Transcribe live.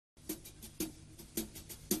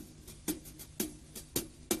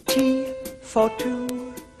for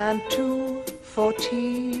two and two for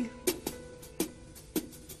tea.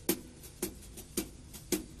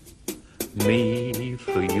 Me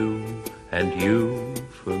for you and you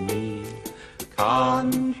for me.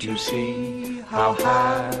 Can't you see how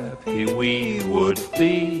happy we would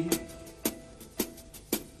be?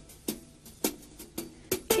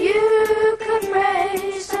 You could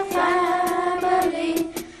raise a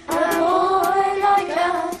family, a boy like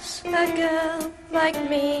us, a girl like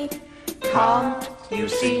me. Can't you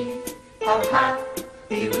see how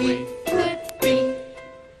happy we Could be.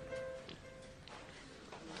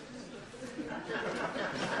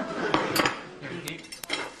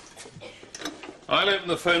 I'll open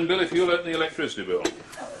the phone bill if you'll open the electricity bill.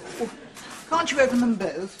 Can't you open them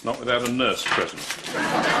both? Not without a nurse present.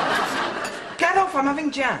 Get off, I'm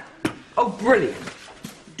having jam. Oh, brilliant.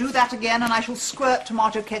 Do that again and I shall squirt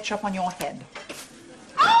tomato ketchup on your head.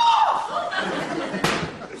 Oh!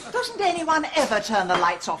 Doesn't anyone ever turn the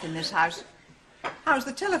lights off in this house? How's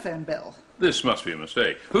the telephone bill? This must be a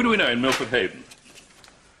mistake. Who do we know in Milford Haven?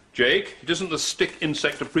 Jake, it isn't the Stick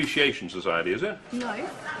Insect Appreciation Society, is it? No.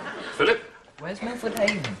 Philip? Where's Milford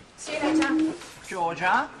Haven? See you later.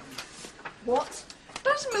 Georgia, What?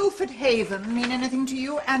 does Milford Haven mean anything to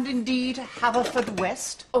you, and indeed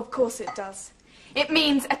Haverfordwest? Of course it does. It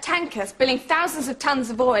means a tanker spilling thousands of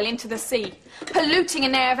tons of oil into the sea, polluting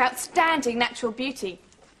an air of outstanding natural beauty.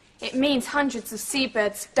 It means hundreds of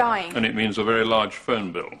seabirds dying. And it means a very large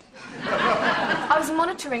phone bill. I was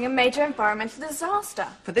monitoring a major environmental disaster.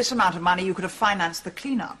 For this amount of money, you could have financed the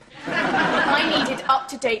clean-up. I needed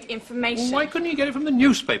up-to-date information. Well, why couldn't you get it from the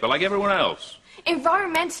newspaper like everyone else?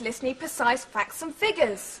 Environmentalists need precise facts and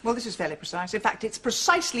figures. Well, this is fairly precise. In fact, it's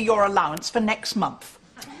precisely your allowance for next month.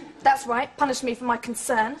 That's right, punish me for my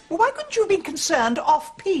concern. Well, why couldn't you have been concerned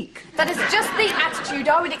off-peak? That is just the attitude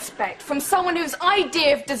I would expect from someone whose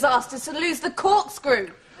idea of disaster is to lose the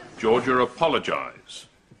corkscrew. Georgia, apologise.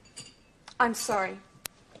 I'm sorry.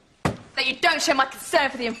 That you don't show my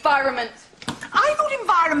concern for the environment. I thought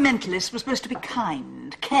environmentalists were supposed to be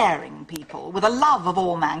kind, caring people with a love of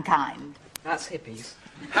all mankind. That's hippies.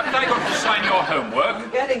 Haven't I got to sign your homework?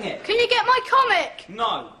 I'm getting it. Can you get my comic?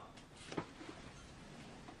 No.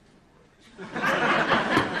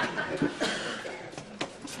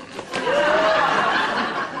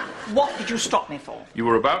 What did you stop me for? You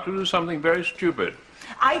were about to do something very stupid.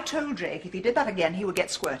 I told Jake if he did that again, he would get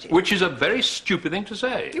squirted. Which is a very stupid thing to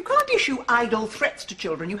say. You can't issue idle threats to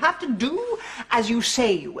children. You have to do as you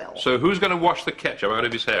say you will. So who's going to wash the ketchup out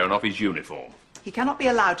of his hair and off his uniform? He cannot be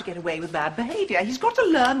allowed to get away with bad behaviour. He's got to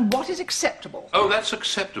learn what is acceptable. Oh, that's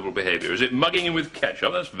acceptable behaviour. Is it mugging him with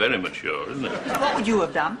ketchup? That's very mature, isn't it? What would you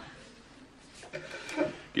have done?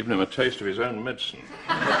 Giving him a taste of his own medicine.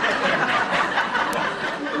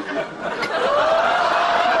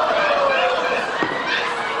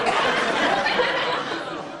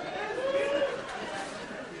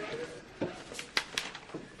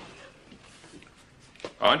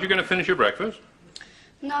 Aren't you going to finish your breakfast?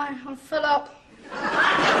 No, I'm full up.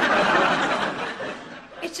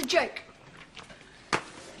 It's a joke.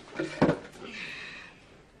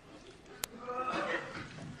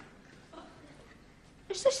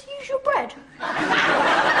 Is this the usual bread?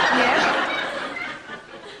 Yes?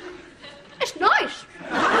 It's nice.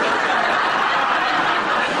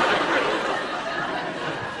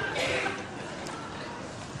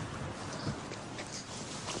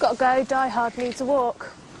 Gotta go, Die Hard needs a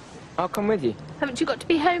walk. I'll come with you. Haven't you got to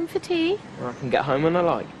be home for tea? I can get home when I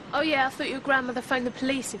like. Oh yeah, I thought your grandmother phoned the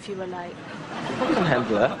police if you were late. I can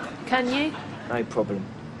handle it. Can you? No problem.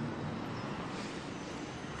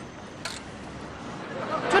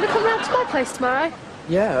 Do you want to come round to my place tomorrow?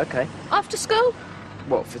 Yeah, okay. After school?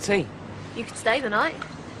 What, for tea? You could stay the night.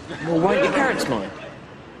 Well, won't your parents mind?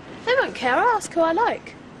 They won't care, I'll ask who I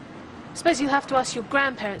like. Suppose you'll have to ask your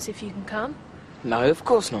grandparents if you can come. No, of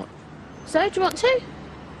course not. So, do you want to?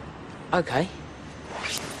 Okay.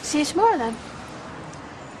 See you tomorrow then.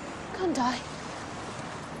 Go on, Di.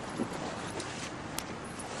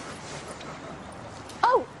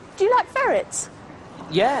 Oh, do you like ferrets?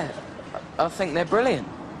 Yeah, I think they're brilliant.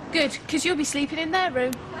 Good, because you'll be sleeping in their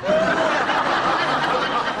room.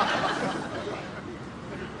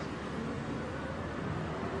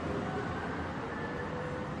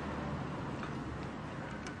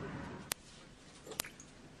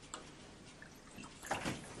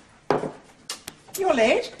 You're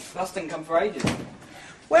late. Bus didn't come for ages.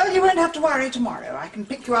 Well, you won't have to worry tomorrow. I can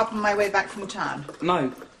pick you up on my way back from town.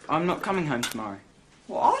 No, I'm not coming home tomorrow.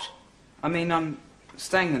 What? I mean, I'm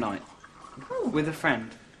staying the night. Oh. With a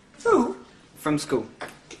friend. Who? From school.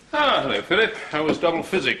 Ah, hello, Philip. How was double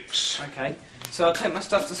physics? Okay. So I'll take my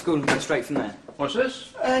stuff to school and go straight from there. What's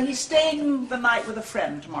this? He's staying the night with a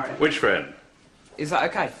friend tomorrow. Which friend? Is that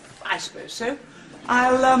okay? I suppose so.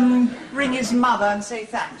 I'll, ring his mother and say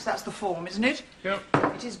thanks. That's the form, isn't it? Yep.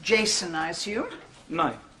 It is Jason, I assume.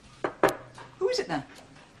 No. Who is it then?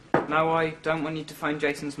 No, I don't want you to phone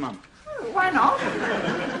Jason's mum. Oh, why not?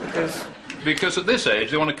 Because at this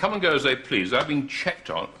age, they want to come and go as they please without being checked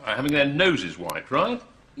on, having their noses wiped, right?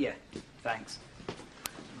 Yeah, thanks.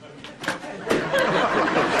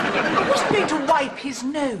 I wasn't going to wipe his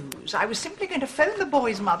nose. I was simply going to phone the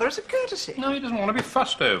boy's mother as a courtesy. No, he doesn't want to be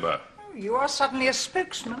fussed over. Oh, you are suddenly a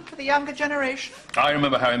spokesman for the younger generation. I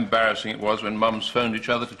remember how embarrassing it was when mums phoned each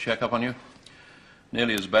other to check up on you.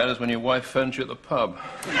 Nearly as bad as when your wife phoned you at the pub.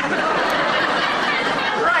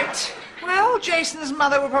 Right. Well, Jason's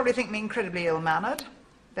mother will probably think me incredibly ill-mannered.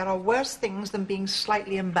 There are worse things than being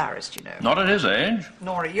slightly embarrassed, you know. Not at his age.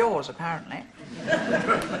 Nor at yours, apparently.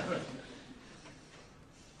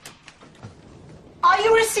 Are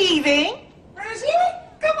you receiving? Rosie,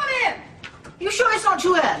 come on in. You sure it's not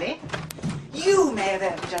too early? You may have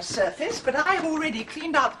only just surfaced, but I've already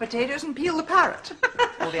cleaned out the potatoes and peeled the parrot.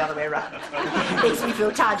 Or the other way around. Makes me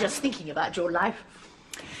feel tired just thinking about your life.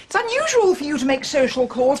 It's unusual for you to make social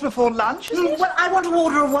calls before lunch, isn't it? Well, I want to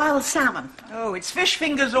order a wild salmon. Oh, it's fish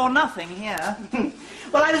fingers or nothing here.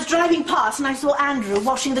 Well, I was driving past and I saw Andrew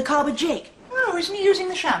washing the car with Jake. Oh, isn't he using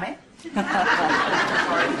the chamois?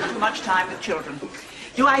 Sorry, too much time with children.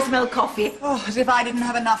 Do I smell coffee? Oh, as if I didn't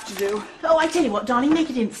have enough to do. Oh, I tell you what, darling, make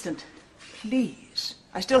it instant. Please.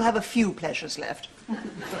 I still have a few pleasures left.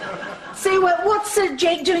 So, what's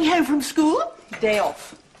Jake doing home from school? Day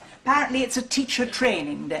off. Apparently it's a teacher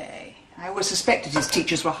training day. I always suspected his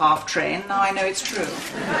teachers were half-trained. Now I know it's true.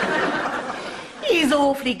 He's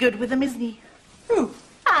awfully good with them, isn't he? Who?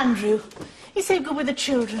 Andrew. He's so good with the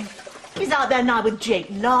children. He's out there now with Jake,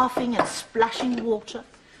 laughing and splashing water.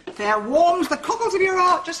 There warms the cockles of your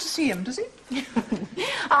heart just to see him, does it?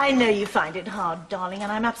 I know you find it hard, darling,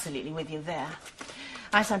 and I'm absolutely with you there.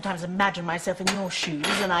 I sometimes imagine myself in your shoes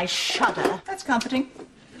and I shudder. That's comforting.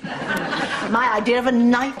 My idea of a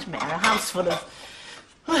nightmare, a house full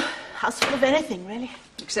of anything, really.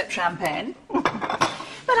 Except champagne.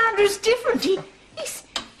 But Andrew's different. He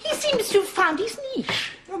seems to have found his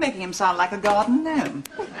niche. You're making him sound like a garden gnome.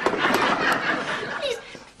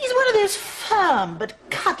 He's one of those firm but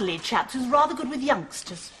cuddly chaps who's rather good with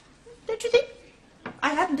youngsters. Don't you think?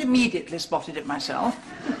 I hadn't immediately spotted it myself.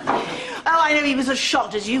 Oh, I know he was as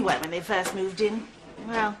shocked as you were when they first moved in.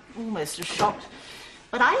 Well, almost as shocked.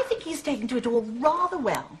 But I think he's taken to it all rather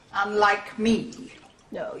well. Unlike me.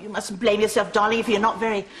 No, you mustn't blame yourself, darling, if you're not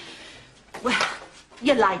very... Well,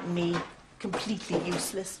 you're like me, completely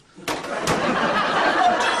useless. What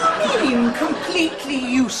do you mean, completely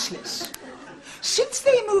useless? Since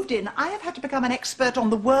they moved in, I have had to become an expert on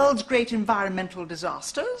the world's great environmental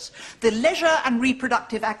disasters, the leisure and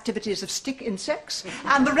reproductive activities of stick insects,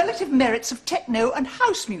 and the relative merits of techno and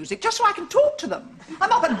house music, just so I can talk to them.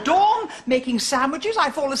 I'm up at dawn making sandwiches, I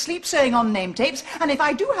fall asleep sewing on name tapes, and if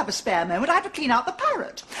I do have a spare moment, I have to clean out the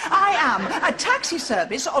parrot. I am a taxi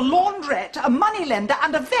service, a laundrette, a moneylender,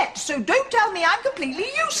 and a vet, so don't tell me I'm completely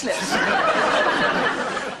useless.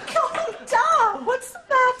 Calm down, what's the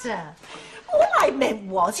matter? All I meant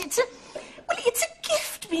was, it's a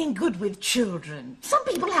gift being good with children. Some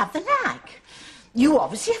people have the knack. You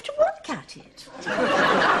obviously have to work at it. So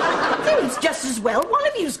it's just as well one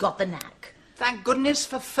of you's got the knack. Thank goodness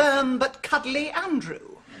for firm but cuddly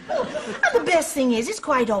Andrew. Oh, and the best thing is, it's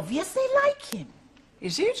quite obvious they like him.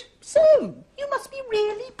 Is it? So, you must be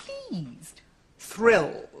really pleased.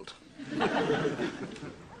 Thrilled.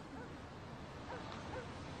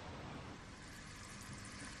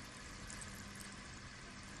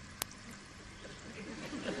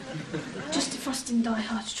 Just defrosting Die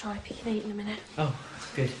Hard to try. Pick and eat in a minute. Oh,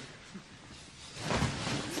 good.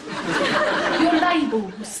 Your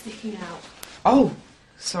label was sticking out. Oh,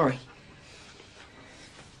 sorry.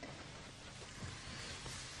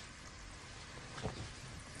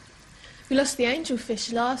 We lost the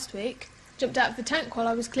angelfish last week. Jumped out of the tank while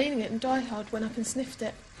I was cleaning it and Die Hard went up and sniffed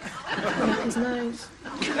it. Went up his nose.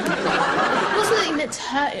 It wasn't that he meant to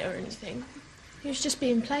hurt it or anything. He was just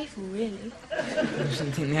being playful, really. I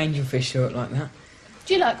didn't think the angelfish saw it like that.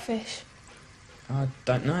 Do you like fish? I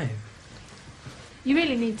don't know. You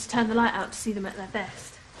really need to turn the light out to see them at their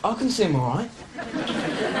best. I can see them all right.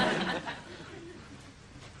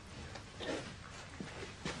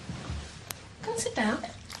 Come and sit down.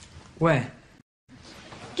 Where?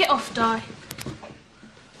 Get off, Di.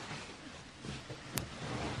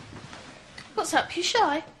 What's up? You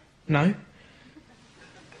shy?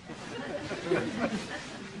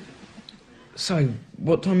 So,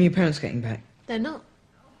 what time are your parents getting back? They're not.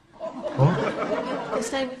 What? They're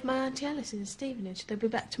staying with my Auntie Alice in Stevenage. They'll be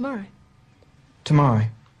back tomorrow. Tomorrow?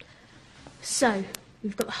 So,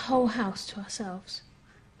 we've got the whole house to ourselves.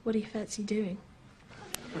 What do you fancy doing?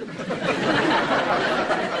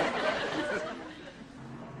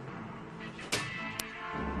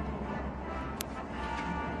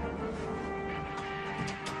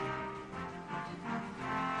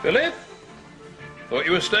 Philip? Thought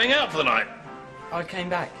you were staying out for the night. I came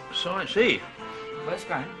back. So I see. Where's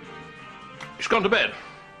Gran? She's gone to bed.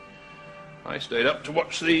 I stayed up to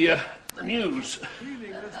watch the news.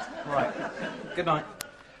 Right. Good night.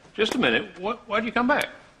 Just a minute. Why'd you come back?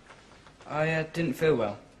 I didn't feel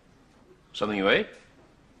well. Something you ate?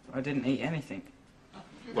 I didn't eat anything.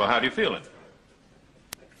 Well, how do you feel then?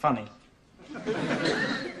 Funny.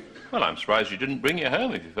 Well, I'm surprised you didn't bring you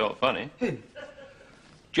home if you felt funny. Who?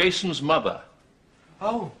 Jason's mother.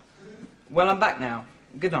 Oh. Well, I'm back now.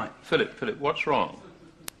 Good night. Philip, what's wrong?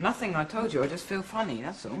 Nothing, I told you. I just feel funny,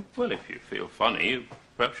 that's all. Well, if you feel funny, you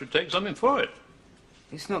perhaps should take something for it.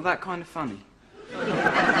 It's not that kind of funny.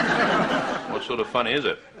 What sort of funny is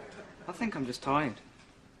it? I think I'm just tired.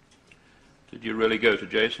 Did you really go to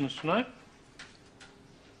Jason's tonight?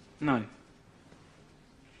 No.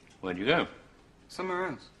 Where'd you go? Somewhere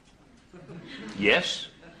else. Yes?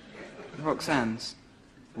 Roxanne's.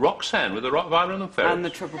 Roxanne with the Rottweiler and the ferrets? And the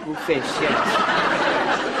tropical fish, yes.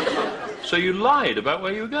 So you lied about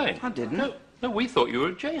where you were going? I didn't. No, we thought you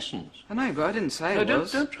were at Jason's. I know, but I didn't say No, it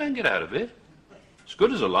was. don't try and get out of it. It's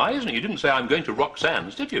good as a lie, isn't it? You didn't say I'm going to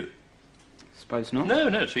Roxanne's, did you? Suppose not.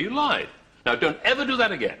 No, so you lied. Now, don't ever do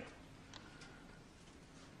that again.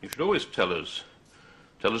 You should always tell us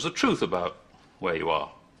the truth about where you are.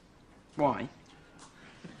 Why?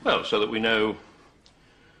 Well, so that we know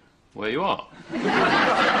where you are.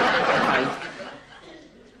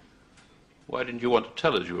 Why didn't you want to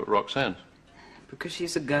tell us you were at Roxanne's? Because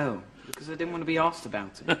she's a girl. Because I didn't want to be asked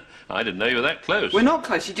about it. I didn't know you were that close. We're not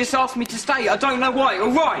close. She just asked me to stay. I don't know why.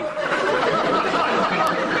 All right.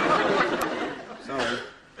 Sorry.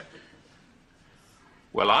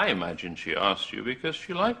 Well, I imagine she asked you because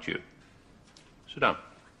she liked you. Sit down.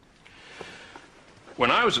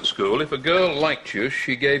 When I was at school, if a girl liked you,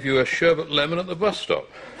 she gave you a sherbet lemon at the bus stop.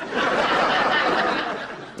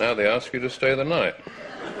 Now they ask you to stay the night.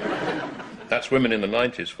 That's women in the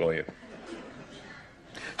 90s for you.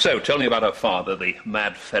 So, tell me about her father, the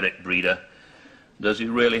mad ferret breeder. Does he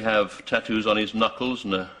really have tattoos on his knuckles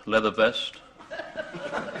and a leather vest?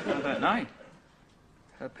 I don't know.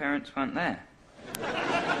 Her parents weren't there.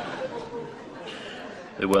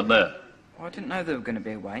 They weren't there. Well, I didn't know they were going to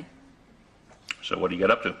be away. So what do you get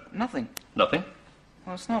up to? Nothing. Nothing?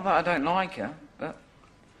 Well, it's not that I don't like her, but...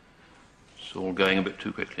 It's all going a bit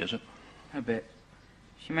too quickly, is it? A bit.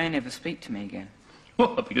 She may never speak to me again.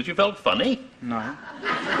 What, because you felt funny? No.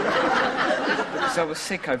 Because I was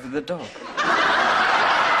sick over the dog.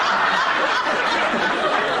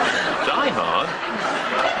 Die hard?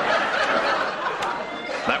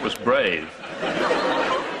 That was brave.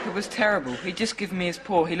 It was terrible. He'd just given me his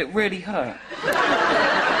paw. He looked really hurt.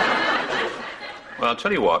 Well, I'll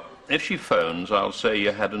tell you what. If she phones, I'll say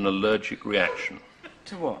you had an allergic reaction.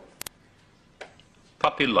 To what?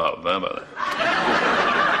 Puppy love, how about that?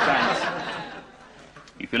 Thanks.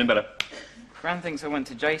 You feeling better? Gran thinks I went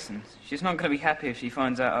to Jason's. She's not going to be happy if she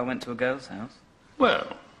finds out I went to a girl's house.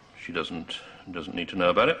 Well, she doesn't need to know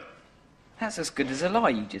about it. That's as good as a lie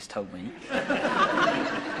you just told me.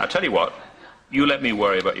 I'll tell you what. You let me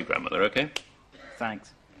worry about your grandmother, okay?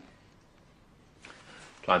 Thanks.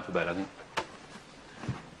 Time for bed, I think.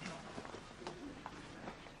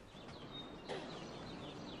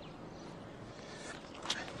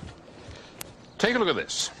 Take a look at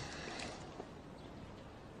this.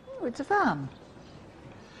 Oh, it's a van.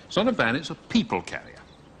 It's not a van, it's a people carrier.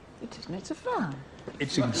 It isn't, it's a van.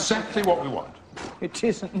 It's exactly what we want. It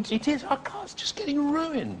isn't. It is. Our car's just getting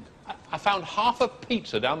ruined. I found half a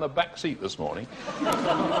pizza down the back seat this morning.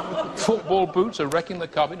 Football boots are wrecking the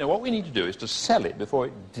carpet. Now, what we need to do is to sell it before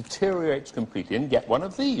it deteriorates completely and get one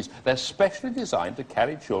of these. They're specially designed to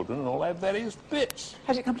carry children and all their various bits.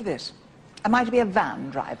 How's it come to this? Am I to be a van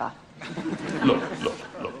driver? Look.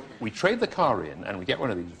 We trade the car in and we get one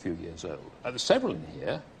of these a few years old. There's several in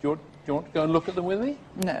here. Do you want to go and look at them with me?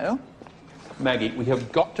 No. Maggie, we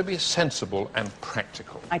have got to be sensible and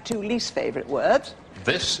practical. My two least favourite words.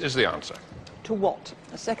 This is the answer. To what?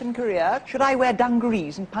 A second career? Should I wear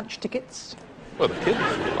dungarees and punch tickets? Well, the kids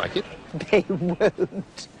will like it. They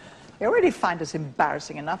won't. They already find us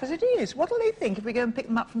embarrassing enough as it is. What'll they think if we go and pick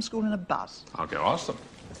them up from school in a bus? I'll go ask them.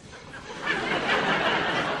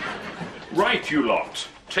 Right, you lot.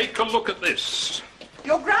 take a look at this.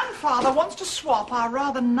 Your grandfather wants to swap our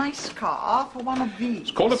rather nice car for one of these.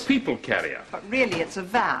 It's called a people carrier. But really, it's a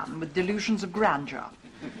van with delusions of grandeur.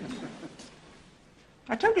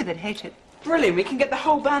 I told you they'd hate it. Brilliant, we can get the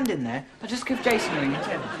whole band in there. I'll just give Jason a ring and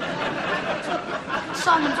tell him.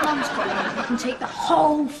 Simon's mum's got one. We can take the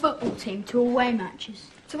whole football team to away matches.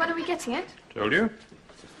 So when are we getting it? Told you.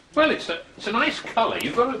 Well, it's a nice colour,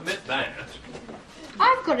 you've got to admit that.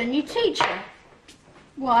 I've got a new teacher.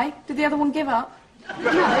 Why? Did the other one give up?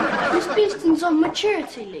 No, Miss Beeston's on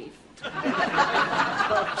maturity leave.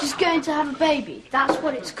 She's going to have a baby. That's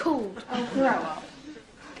what it's called. Oh, grow up.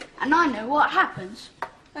 And I know what happens.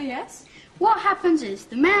 Oh, yes? What happens is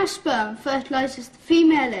the male sperm fertilises the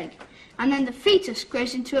female egg, and then the fetus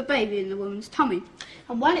grows into a baby in the woman's tummy.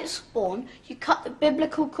 And when it's born, you cut the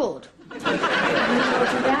biblical cord. Who told you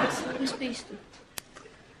that? Miss Beeston.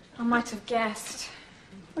 I might have guessed.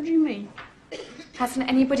 What do you mean? Hasn't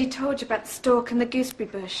anybody told you about the stork and the gooseberry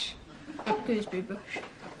bush? What gooseberry bush?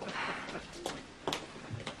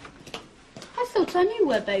 I thought I knew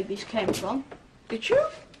where babies came from. Did you?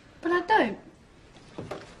 But I don't.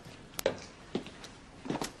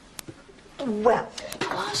 Well,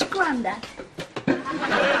 I'll ask Grandad. Is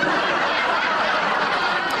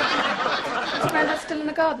Grandad still in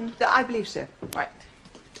the garden? I believe so. Right.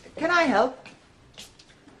 Can I help?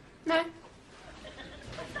 No.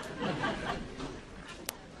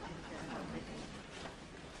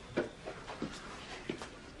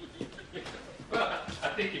 Well, I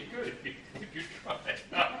think you could if you try.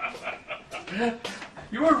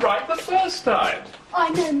 You were right the first time. I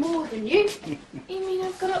know more than you. You mean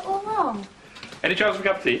I've got it all wrong? Any chance of a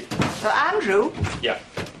cup of tea? Andrew, Yeah.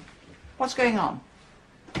 what's going on?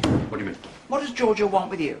 What do you mean? What does Georgia want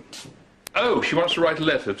with you? Oh, she wants to write a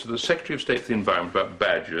letter to the Secretary of State for the Environment about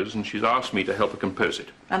badgers, and she's asked me to help her compose it.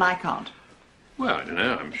 And I can't. Well, I don't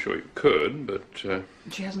know. I'm sure you could, but...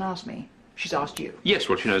 She hasn't asked me. She's asked you. Yes,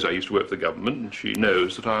 well, she knows I used to work for the government, and she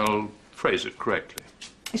knows that I'll phrase it correctly.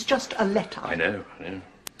 It's just a letter. I know.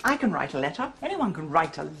 I can write a letter. Anyone can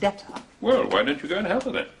write a letter. Well, why don't you go and help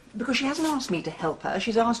her then? Because she hasn't asked me to help her.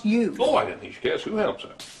 She's asked you. Oh, I don't think she cares who helps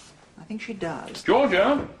her. I think she does.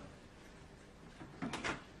 Georgia!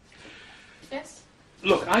 Yes?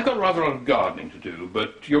 Look, I've got rather a lot of gardening to do,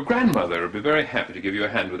 but your grandmother would be very happy to give you a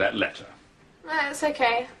hand with that letter. It's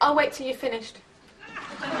okay. I'll wait till you've finished.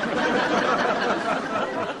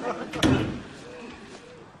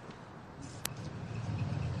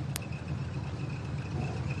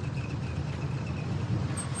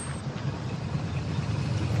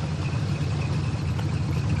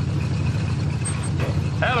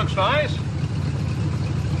 That looks nice.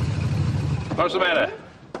 What's the matter?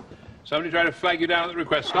 Somebody trying to flag you down at the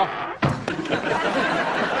request stop?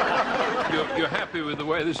 You're happy with the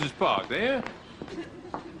way this is parked, are you?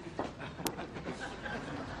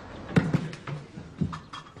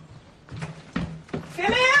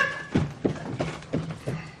 Philip!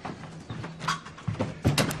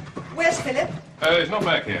 Where's Philip? He's not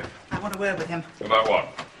back here. I want a word with him. About what?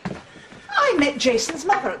 I met Jason's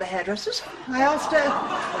mother at the hairdresser's. I asked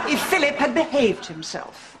her if Philip had behaved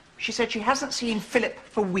himself. She said she hasn't seen Philip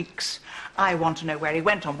for weeks. I want to know where he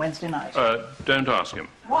went on Wednesday night. Don't ask him.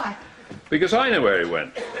 Why? Because I know where he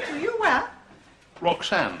went. Do you where?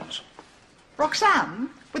 Roxanne's. Roxanne?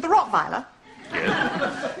 With the Rottweiler?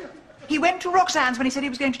 Yes. He went to Roxanne's when he said he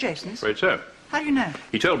was going to Jason's? Afraid so. How do you know?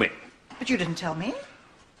 He told me. But you didn't tell me.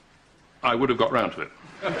 I would have got round to it.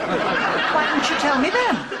 Why didn't you tell me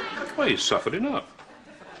then? Well, he's suffered enough.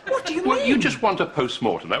 What do you Well, mean? you just want a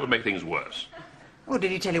post-mortem. That would make things worse. Well,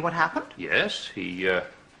 did he tell you what happened? Yes, he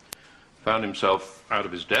found himself out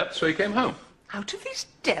of his depth, so he came home. Out of his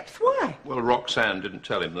depth? Why? Well, Roxanne didn't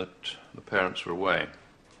tell him that the parents were away.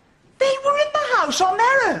 They were in the house on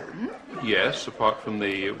their own? Yes, apart from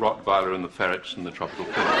the Rottweiler and the ferrets and the tropical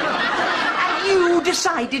pig. And you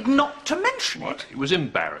decided not to mention What? it? He was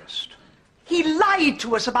embarrassed. He lied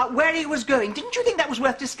to us about where he was going. Didn't you think that was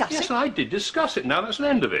worth discussing? Yes, I did discuss it. Now that's an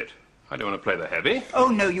end of it. I don't want to play the heavy. Oh,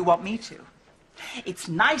 no, you want me to. It's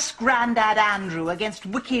nice Grandad Andrew against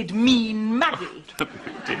wicked, mean Maggie.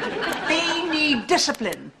 They need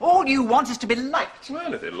discipline. All you want is to be liked.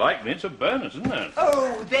 Well, if they like me, it's a bonus, isn't it?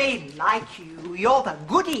 Oh, they like you. You're the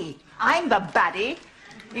goodie. I'm the baddie.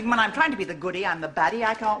 Even when I'm trying to be the goodie, I'm the baddie.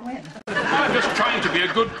 I can't win. I'm just trying to be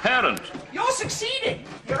a good parent. You're succeeding.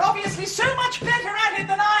 You're obviously so much better at it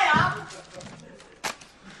than I am.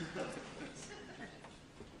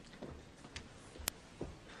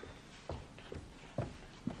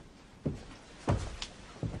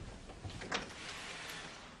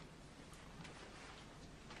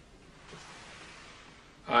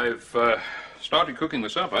 I've started cooking the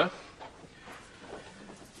supper.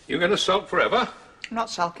 You going to sulk forever? I'm not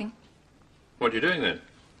sulking. What are you doing then?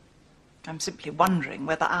 I'm simply wondering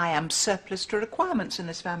whether I am surplus to requirements in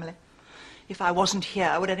this family. If I wasn't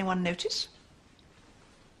here, would anyone notice?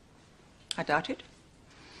 I doubt it.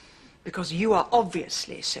 Because you are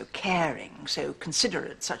obviously so caring, so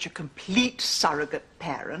considerate, such a complete surrogate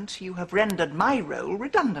parent, you have rendered my role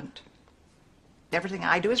redundant. Everything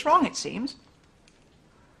I do is wrong, it seems.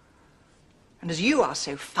 And as you are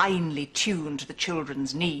so finely tuned to the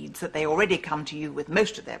children's needs that they already come to you with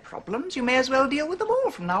most of their problems, you may as well deal with them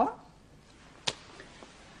all from now on.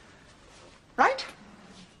 Right?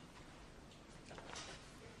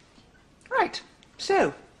 Right.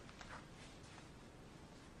 So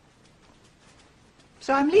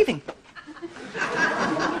I'm leaving.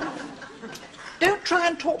 Don't try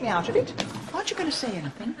and talk me out of it. Aren't you going to say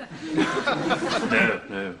anything?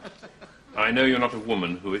 No. I know you're not a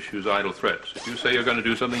woman who issues idle threats. If you say you're going to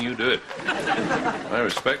do something, you do it. I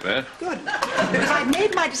respect that. Good. Because I've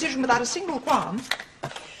made my decision without a single qualm.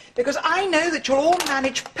 Because I know that you'll all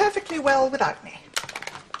manage perfectly well without me.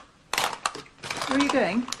 Where are you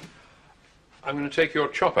going? I'm going to take your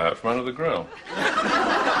chop out from under the grill.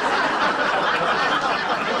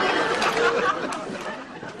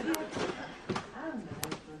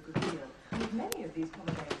 With many of these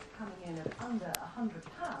holidays coming in at under £100,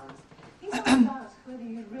 he's all about whether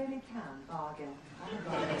you really can bargain on a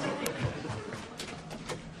bargain.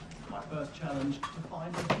 My first challenge to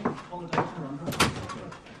find a cheap holiday for under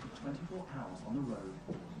 24 hours on the road.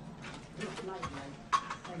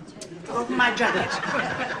 Open my jacket.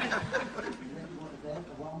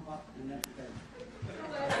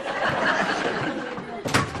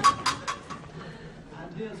 And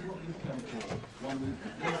here's what you've come for. One week.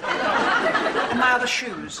 And my other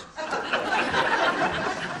shoes. It's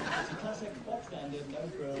a classic box standard, no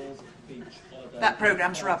frills, beach holiday. That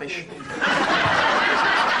programme's rubbish.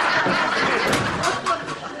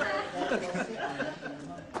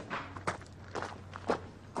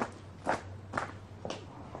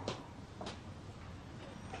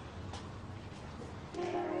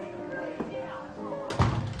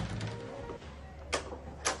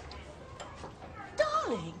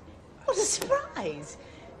 Darling, what a surprise.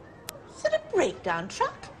 Is it a breakdown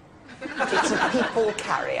truck? It's a people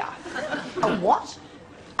carrier. A what?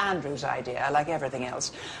 Andrew's idea, like everything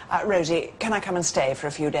else. Rosie, can I come and stay for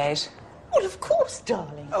a few days? Well, of course,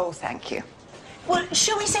 darling. Oh, thank you. Well,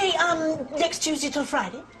 shall we say, next Tuesday till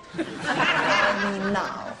Friday? I mean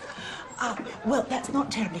now. Well, that's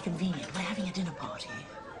not terribly convenient. We're having a dinner party.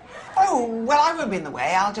 Oh, well, I won't be in the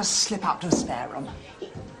way. I'll just slip up to a spare room.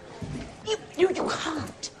 You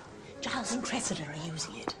can't. Giles and Cressida are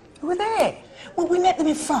using it. Who are they? Well, we met them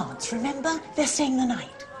in France, remember? They're staying the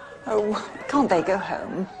night. Oh, can't they go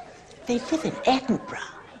home? They live in Edinburgh.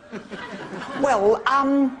 Well,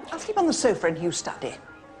 I'll sleep on the sofa and you study.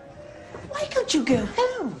 Why can't you go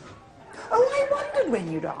home? Oh, I wondered when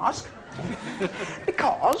you'd ask.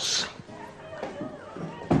 Because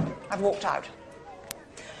I've walked out.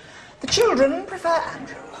 The children prefer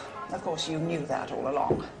Andrew. Of course, you knew that all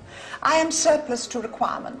along. I am surplus to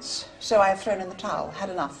requirements, so I've thrown in the towel, had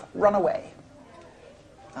enough, run away.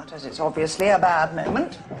 Not as it's obviously a bad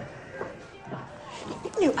moment.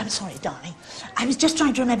 No, I'm sorry, darling. I was just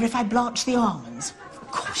trying to remember if I blanched the almonds. Of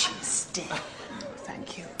course you mistake.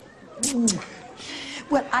 Thank you.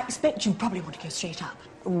 Well, I expect you probably want to go straight up.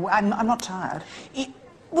 Oh, I'm not tired. I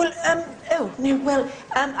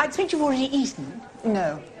expect you've already eaten.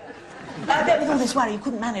 No. I bet with all this worry you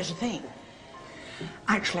couldn't manage a thing.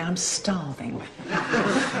 Actually, I'm starving.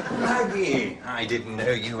 Maggie, I didn't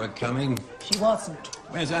know you were coming. She wasn't.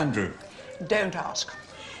 Where's Andrew? Don't ask.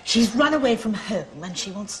 She's run away from home and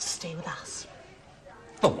she wants to stay with us.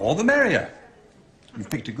 The more the merrier. You've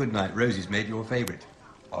picked a good night. Rosie's made your favourite.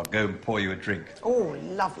 I'll go and pour you a drink. Oh,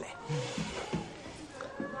 lovely.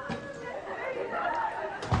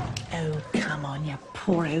 Oh, come on, you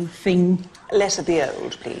poor old thing. Less of the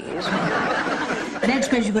old, please. I don't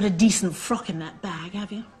suppose you've got a decent frock in that bag,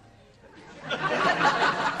 have you?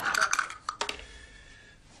 I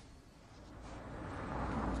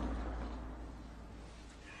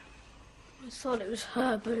thought it was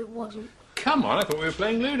her, but it wasn't. Come on, I thought we were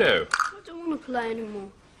playing Ludo. I don't want to play anymore.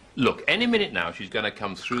 Look, any minute now she's going to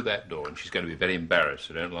come through that door and she's going to be very embarrassed,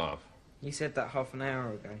 so don't laugh. You said that half an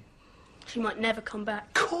hour ago. She might never come back.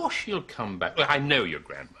 Of course she'll come back. Look, I know your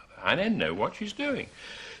grandmother. I know what she's doing.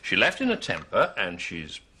 She left in a temper and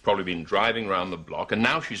she's probably been driving round the block and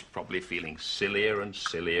now she's probably feeling sillier and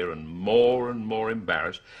sillier and more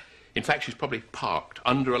embarrassed. In fact, she's probably parked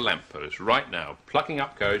under a lamppost right now, plucking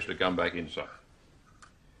up courage to come back inside.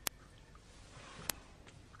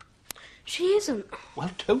 She isn't. Well,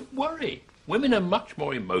 don't worry. Women are much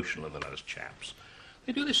more emotional than us chaps.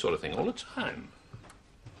 They do this sort of thing all the time.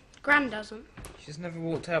 Gran doesn't. She's never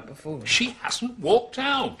walked out before. She hasn't walked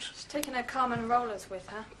out. She's taken her Carmen rollers with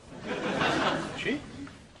her. Has she?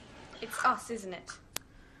 It's us, isn't it?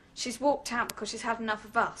 She's walked out because she's had enough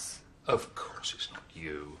of us. Of course it's not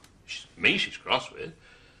you. It's me she's cross with.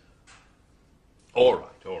 All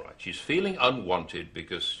right, all right. She's feeling unwanted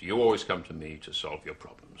because you always come to me to solve your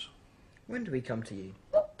problems. When do we come to you?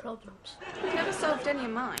 What problems? You've never solved any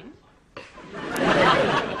of mine.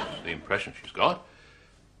 That's the impression she's got.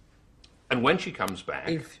 And when she comes back...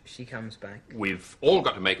 If she comes back. We've all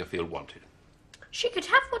got to make her feel wanted. She could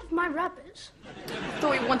have one of my rabbits. I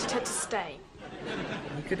thought we wanted her to stay.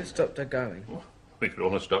 You could have stopped her going. We could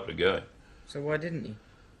all have stopped her going. So why didn't you?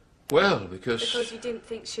 Well, because... Because you didn't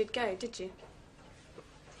think she'd go, did you?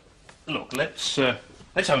 Look, let's have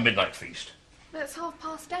a midnight feast. But it's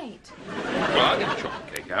 8:30. Well, I'll get the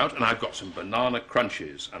chocolate cake out, and I've got some banana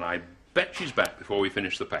crunches, and I bet she's back before we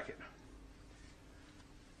finish the packet.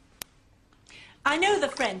 I know the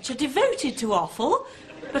French are devoted to offal,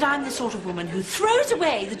 but I'm the sort of woman who throws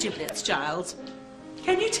away the giblets, Giles.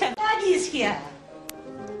 Can you tell? Maggie's here.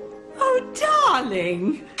 Oh,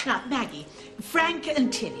 darling. Now, Maggie, Frank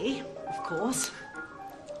and Tilly, of course,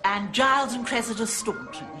 and Giles and Cressida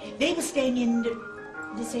Staunton. They were staying in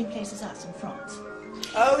the same place as us in France.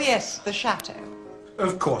 Oh, yes, the chateau.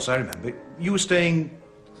 Of course, I remember. You were staying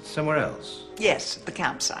somewhere else. Yes, the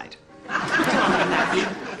campsite.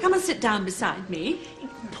 Come and sit down beside me.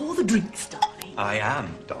 Pour the drinks, darling. I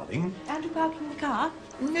am, darling. Andrew parking the car?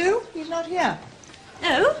 No, he's not here.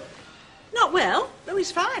 No? Not well? No,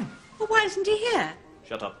 he's fine. Well, why isn't he here?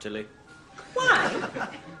 Shut up, Tilly. Why?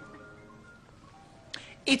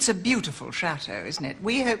 It's a beautiful chateau, isn't it?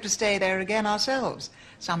 We hope to stay there again ourselves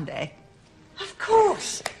someday. Of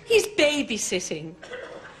course. He's babysitting.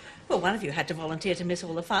 Well, one of you had to volunteer to miss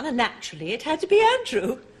all the fun, and naturally it had to be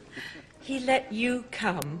Andrew. He let you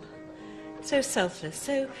come. So selfless,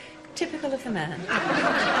 so typical of the man.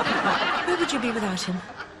 Where would you be without him?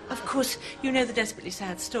 Of course, you know the desperately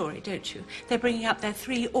sad story, don't you? They're bringing up their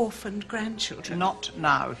 3 orphaned grandchildren. Not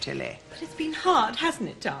now, Tilly. But it's been hard, hasn't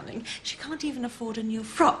it, darling? She can't even afford a new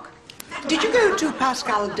frock. Did you go to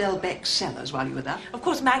Pascal Delbecq's cellars while you were there? Of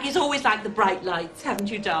course, Maggie's always liked the bright lights,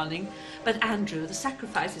 haven't you, darling? But Andrew, the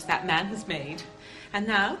sacrifices that man has made. And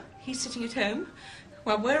now he's sitting at home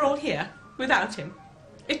while we're all here without him.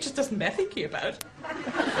 It just doesn't bear thinking about.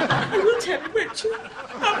 You will tell me, won't you,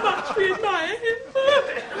 how much we admire him?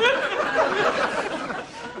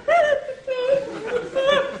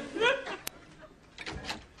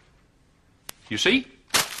 You see?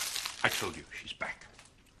 I told you, she's back.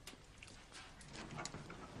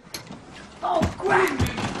 Oh, Gran!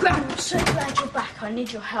 Gran, I'm so glad you're back. I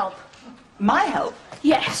need your help. My help?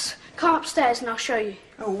 Yes. Come upstairs and I'll show you.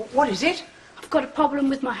 Oh, what is it? I've got a problem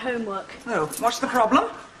with my homework. Oh, what's the problem?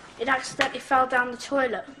 It accidentally fell down the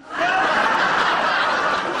toilet.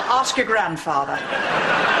 Ask your grandfather.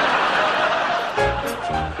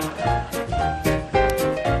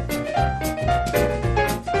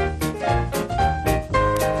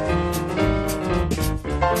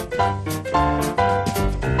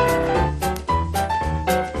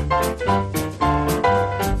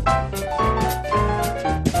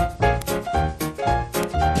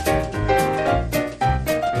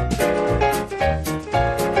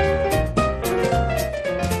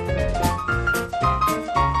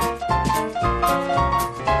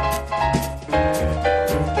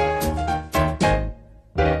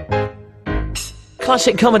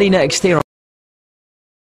 Classic comedy next here.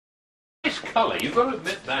 Nice colour, you've got to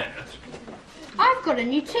admit that. I've got a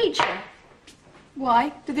new teacher.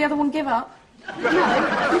 Why? Did the other one give up?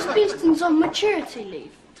 No, Miss Beeston's on maturity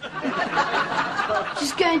leave.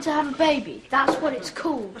 She's going to have a baby. That's what it's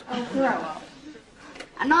called. Oh, grow up.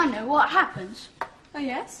 And I know what happens. Oh,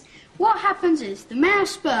 yes? What happens is the male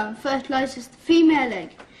sperm fertilises the female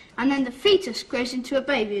egg, and then the fetus grows into a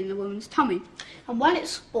baby in the woman's tummy. And when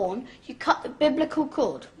it's born, you cut the biblical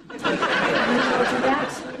cord. You know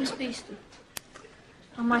that, Miss Beeston?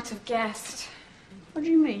 I might have guessed. What do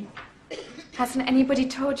you mean? Hasn't anybody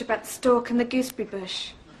told you about the stork and the gooseberry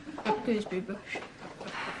bush? Gooseberry bush.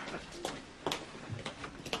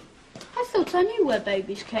 I thought I knew where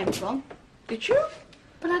babies came from. Did you?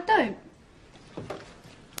 But I don't.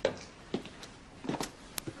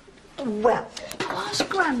 Well, I'll ask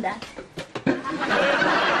Grandad.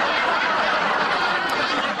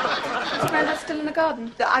 Is Grandad still in the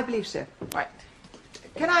garden? I believe so. Right.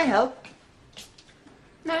 Can I help?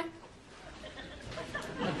 No.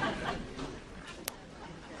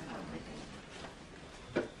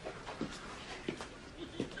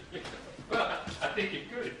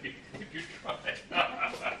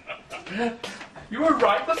 You were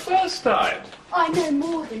right the first time. I know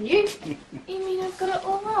more than you. You mean I've got it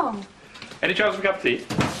all wrong? Any chance of a cup of tea?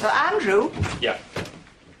 Andrew, Yeah.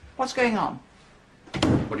 what's going on?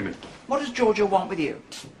 What do you mean? What does Georgia want with you?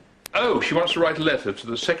 Oh, she wants to write a letter to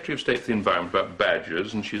the Secretary of State for the Environment about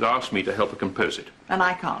badgers, and she's asked me to help her compose it. And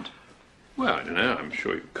I can't. Well, I don't know. I'm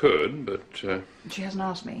sure you could, but... She hasn't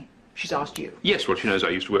asked me. She's asked you. Yes, well, she knows I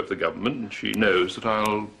used to work for the government, and she knows that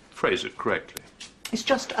I'll phrase it correctly. It's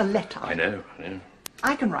just a letter. I know.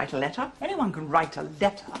 I can write a letter. Anyone can write a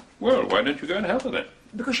letter. Well, why don't you go and help her then?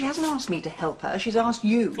 Because she hasn't asked me to help her. She's asked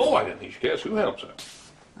you. Oh, I don't think she cares who helps her.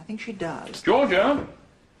 I think she does. Georgia?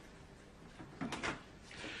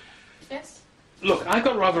 Yes? Look, I've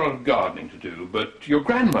got rather a lot of gardening to do, but your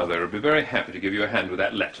grandmother would be very happy to give you a hand with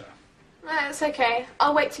that letter. It's okay.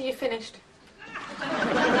 I'll wait till you're finished.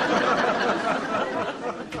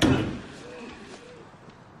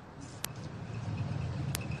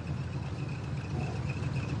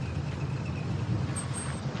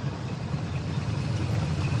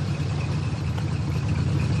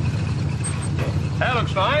 That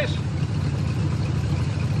looks nice.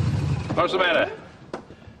 What's the matter?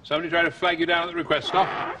 Somebody trying to flag you down at the request stop?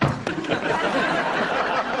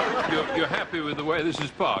 You're happy with the way this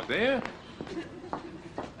is parked, are you?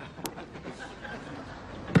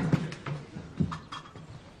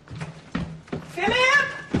 Philip!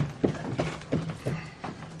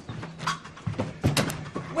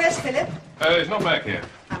 Where's Philip? He's not back here.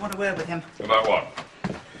 I want a word with him. About what?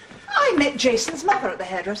 I met Jason's mother at the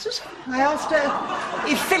hairdresser's. I asked her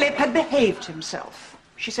if Philip had behaved himself.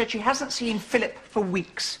 She said she hasn't seen Philip for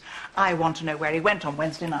weeks. I want to know where he went on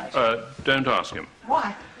Wednesday night. Don't ask him.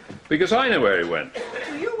 Why? Because I know where he went.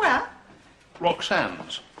 Do you? Where?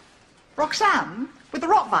 Roxanne's. Roxanne? With the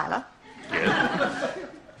Rottweiler? Yes.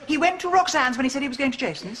 He went to Roxanne's when he said he was going to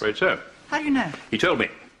Jason's? Afraid so. How do you know? He told me.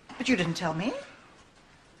 But you didn't tell me.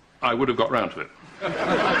 I would have got round to it.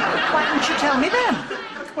 Why didn't you tell me then?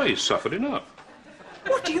 Well, he's suffered enough.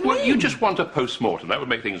 What do you Well, mean? you just want a post-mortem. That would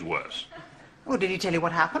make things worse. Well, did he tell you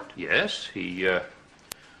what happened? Yes, he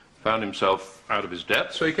found himself out of his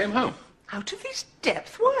depth, so he came home. Out of his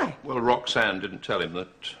depth? Why? Well, Roxanne didn't tell him that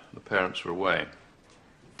the parents were away.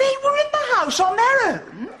 They were in the house on their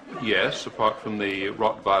own? Yes, apart from the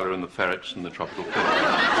Rottweiler and the ferrets and the tropical pig.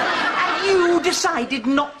 And you decided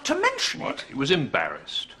not to mention What? it? He was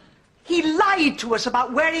embarrassed. He lied to us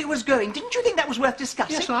about where he was going. Didn't you think that was worth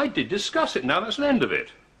discussing? Yes, I did discuss it. Now that's an end of it.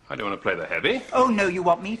 I don't want to play the heavy. Oh, no, you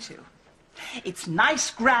want me to. It's nice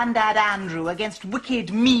Grandad Andrew against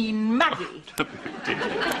wicked, mean Maggie. Don't be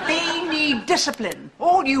ridiculous. They need discipline.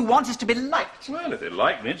 All you want is to be liked. Well, if they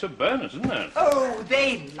like me, it's a bonus, isn't it? Oh,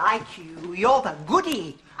 they like you. You're the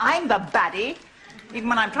goodie. I'm the baddie. Even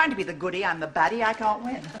when I'm trying to be the goodie, I'm the baddie. I can't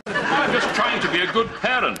win. I'm just trying to be a good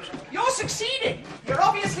parent. You're succeeding. You're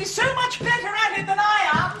obviously so much better at it than I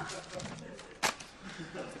am.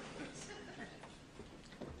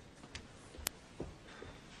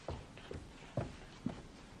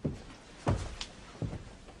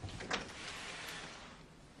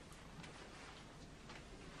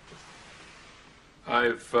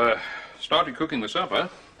 I've started cooking the supper.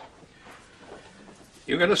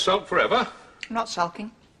 You're going to sulk forever? I'm not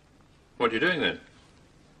sulking. What are you doing then?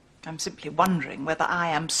 I'm simply wondering whether I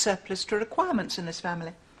am surplus to requirements in this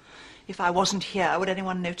family. If I wasn't here, would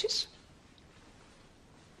anyone notice?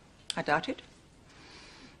 I doubt it.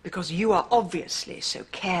 Because you are obviously so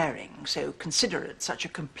caring, so considerate, such a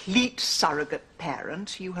complete surrogate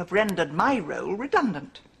parent, you have rendered my role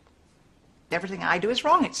redundant. Everything I do is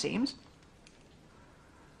wrong, it seems.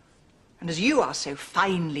 And as you are so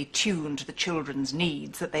finely tuned to the children's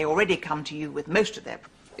needs that they already come to you with most of their...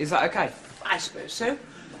 Is that okay? I suppose so.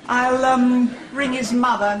 I'll, ring his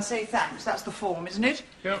mother and say thanks. That's the form, isn't it?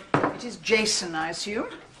 Yep. It is Jason, I assume.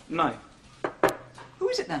 No. Who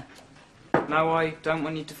is it then? No, I don't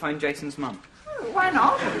want you to phone Jason's mum. Oh, why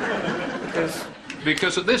not?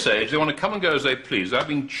 Because at this age, they want to come and go as they please without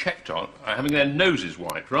being checked on, having their noses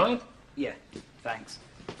wiped, right? Yeah, thanks.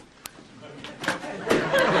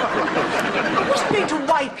 I wasn't going to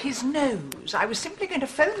wipe his nose. I was simply going to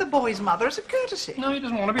phone the boy's mother as a courtesy. No, he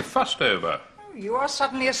doesn't want to be fussed over. Oh, you are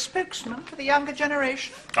suddenly a spokesman for the younger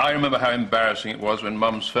generation. I remember how embarrassing it was when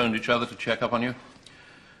mums phoned each other to check up on you.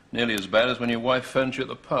 Nearly as bad as when your wife phoned you at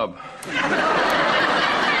the pub.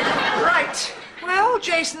 Right. Well,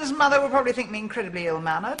 Jason's mother will probably think me incredibly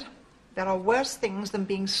ill-mannered. There are worse things than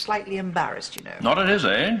being slightly embarrassed, you know. Not at his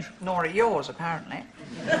age. Nor at yours, apparently.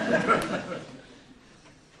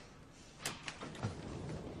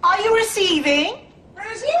 Are you receiving?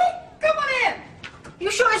 Rosie, come on in.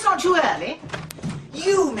 You sure it's not too early?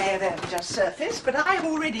 You may have only just surfaced, but I've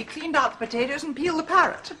already cleaned out the potatoes and peeled the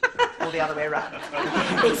parrot. Or the other way round.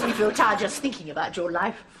 Makes me feel tired just thinking about your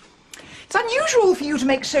life. It's unusual for you to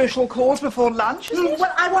make social calls before lunch, isn't it?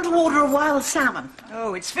 Well, I want to order a wild salmon.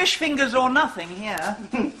 Oh, it's fish fingers or nothing here.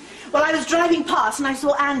 Well, I was driving past and I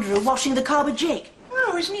saw Andrew washing the car with Jake.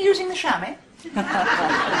 Oh, isn't he using the chamois?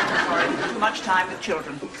 Sorry, too much time with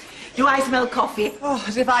children. Do I smell coffee? Oh,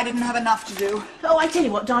 as if I didn't have enough to do. Oh, I tell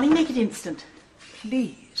you what, darling, make it instant.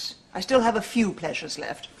 Please. I still have a few pleasures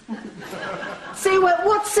left. So,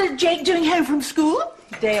 what's Jake doing home from school?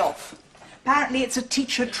 Day off. Apparently it's a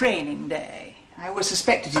teacher training day. I always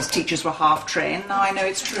suspected his teachers were half-trained. Now I know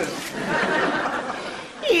it's true.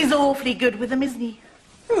 He's awfully good with them, isn't he?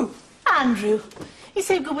 Who? Andrew. He's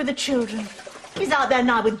so good with the children. He's out there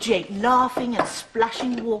now with Jake, laughing and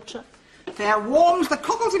splashing water. There warms the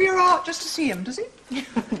cockles of your heart just to see him, does it?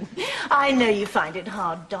 I know you find it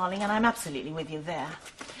hard, darling, and I'm absolutely with you there.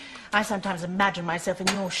 I sometimes imagine myself in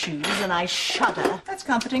your shoes and I shudder. That's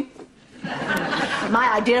comforting.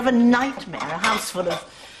 My idea of a nightmare, a house full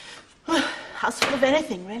of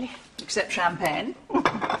anything, really. Except champagne.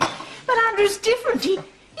 But Andrew's different. He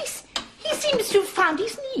seems to have found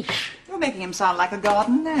his niche. You're making him sound like a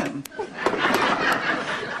garden gnome.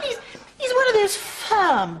 He's one of those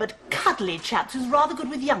firm but cuddly chaps who's rather good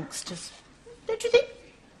with youngsters. Don't you think?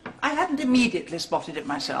 I hadn't immediately spotted it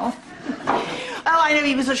myself. Oh, I know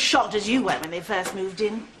he was as shocked as you were when they first moved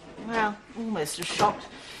in. Well, almost as shocked.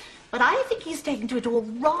 But I think he's taken to it all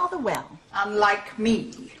rather well. Unlike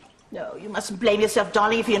me. No, you mustn't blame yourself,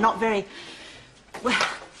 darling, if you're not very... Well,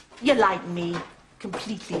 you're like me,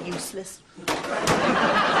 completely useless. What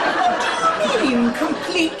do you mean,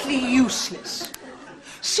 completely useless?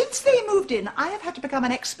 Since they moved in, I have had to become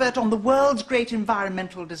an expert on the world's great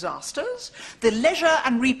environmental disasters, the leisure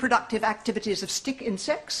and reproductive activities of stick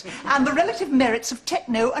insects, and the relative merits of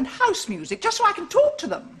techno and house music, just so I can talk to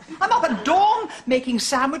them. I'm up at dawn making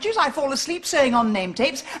sandwiches, I fall asleep sewing on name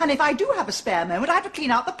tapes, and if I do have a spare moment, I have to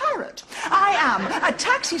clean out the parrot. I am a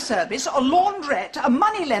taxi service, a laundrette, a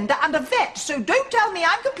moneylender, and a vet, so don't tell me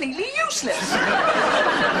I'm completely useless.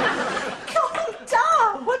 Calm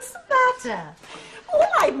down, what's the matter? All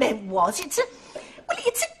I meant was, it's a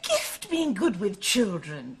gift being good with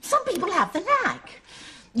children. Some people have the knack.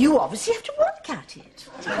 You obviously have to work at it.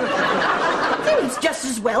 So it's just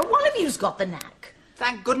as well one of you's got the knack.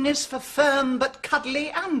 Thank goodness for firm but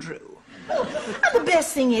cuddly Andrew. Oh, and the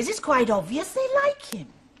best thing is, it's quite obvious they like him.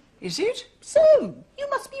 Is it? So, you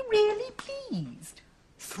must be really pleased.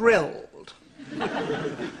 Thrilled.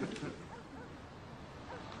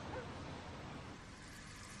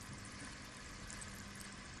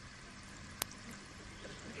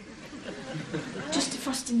 Just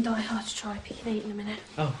defrosting Die Hard to try. Pick and eat in a minute.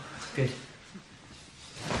 Oh, good.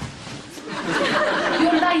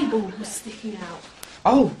 Your label was sticking out.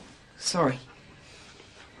 Oh, sorry.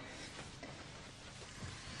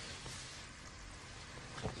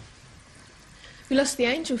 We lost the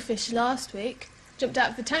angelfish last week. Jumped out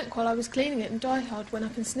of the tank while I was cleaning it and died hard when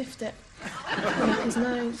up and sniffed it. Went up his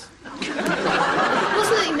nose. It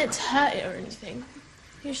wasn't that he meant to hurt it or anything.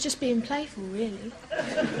 He was just being playful, really. I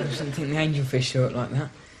didn't think the angelfish looked like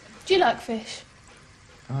that. Do you like fish?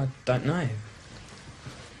 I don't know.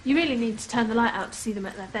 You really need to turn the light out to see them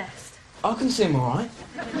at their best. I can see them all right.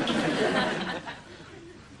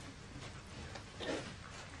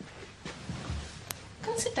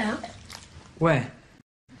 Come and sit down. Where?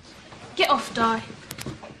 Get off, Di.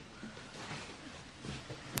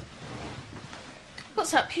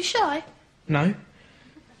 What's up? You shy? No.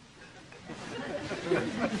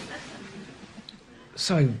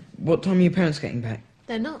 So, what time are your parents getting back?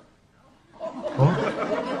 They're not.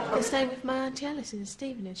 What? They're staying with my Auntie Alice in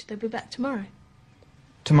Stevenage. They'll be back tomorrow.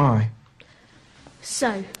 Tomorrow.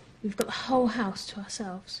 So, we've got the whole house to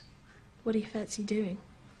ourselves. What do you fancy doing?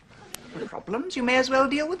 Problems, you may as well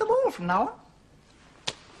deal with them all from now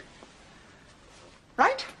on.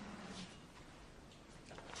 Right?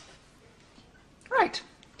 Right.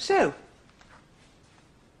 So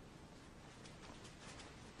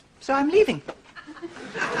I'm leaving.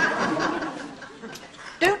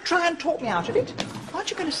 Don't try and talk me out of it. Aren't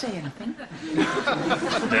you going to say anything?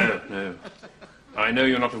 No. I know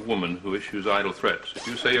you're not a woman who issues idle threats. If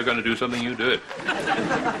you say you're going to do something, you do it.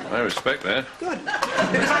 I respect that. Good.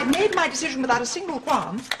 Because I've made my decision without a single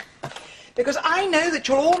qualm. Because I know that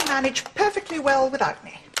you'll all manage perfectly well without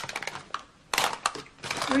me.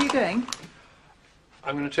 Where are you going?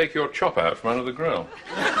 I'm going to take your chop out from under the grill.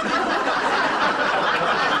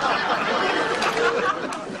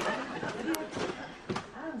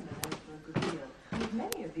 With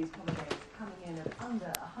many of these holidays coming in at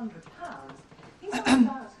under £100, he's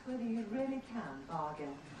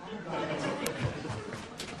bargain on the road.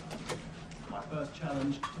 My first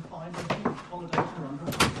challenge to find a huge holiday tour under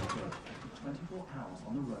a 24 hours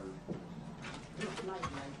on the road.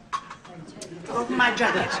 Open my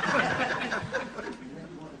jacket.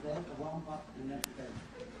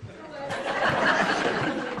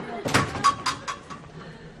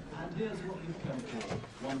 And here's what you've come for.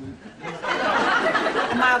 One week.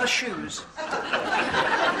 And my other shoes. It's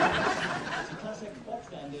a classic box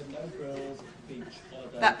standard, no frills, beach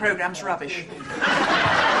holiday. That programme's rubbish.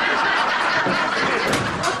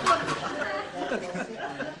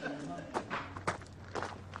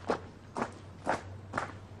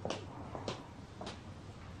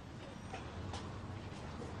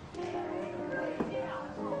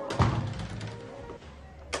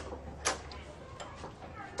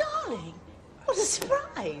 Darling, what a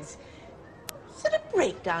surprise. Is it a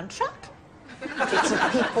breakdown truck? It's a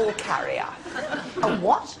people carrier. A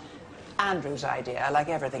what? Andrew's idea, like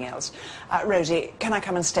everything else. Rosie, can I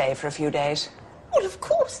come and stay for a few days? Well, of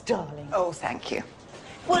course, darling. Oh, thank you.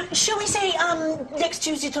 Well, shall we say, next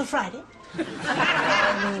Tuesday till Friday?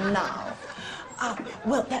 I mean now.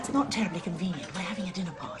 Well, that's not terribly convenient. We're having a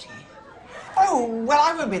dinner party. Oh, well,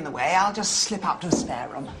 I won't be in the way. I'll just slip up to the spare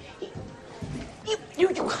room. You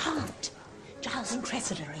can't. Giles and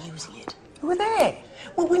Cressida are using it. Who are they?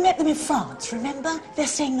 Well, we met them in France, remember? They're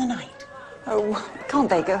staying the night. Oh, can't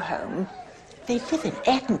they go home? They live in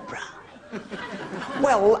Edinburgh.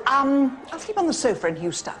 Well, I'll sleep on the sofa and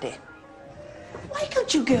you study. Why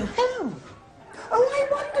can't you go home? Oh, I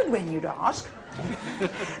wondered when you'd ask.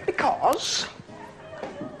 Because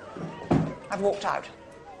I've walked out.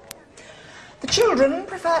 The children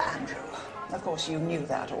prefer Andrew. Of course, you knew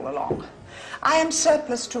that all along. I am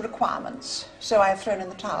surplus to requirements, so I have thrown in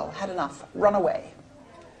the towel, had enough, run away.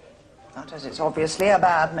 Not as it's obviously a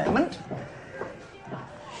bad moment.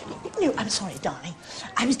 No, I'm sorry, darling.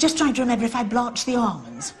 I was just trying to remember if I blanched the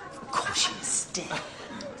almonds. Of course you mistake.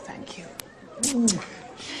 Thank you.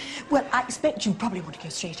 Well, I expect you probably want to go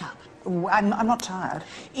straight up. Oh, I'm not tired.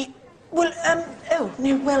 I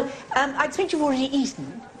expect you've already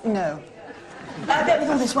eaten. No. I bet with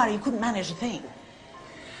all this worry you couldn't manage a thing.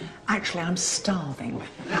 Actually, I'm starving.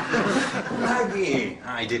 Maggie,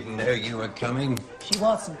 I didn't know you were coming. She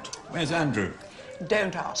wasn't. Where's Andrew?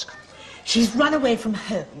 Don't ask. She's run away from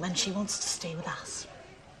home and she wants to stay with us.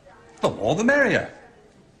 The more the merrier.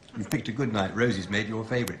 You've picked a good night. Rosie's made your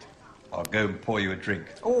favourite. I'll go and pour you a drink.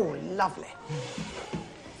 Oh, lovely.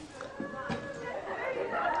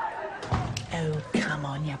 Oh, come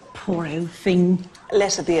on, you poor old thing.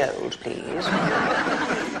 Less of the old, please.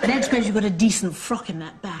 I don't suppose you've got a decent frock in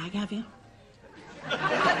that bag, have you?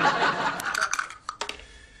 I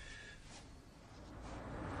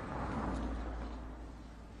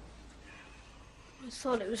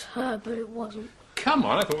thought it was her, but it wasn't. Come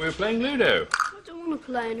on, I thought we were playing Ludo. I don't want to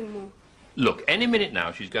play anymore. Look, any minute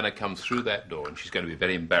now she's going to come through that door and she's going to be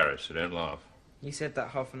very embarrassed, so don't laugh. You said that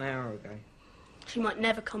half an hour ago. She might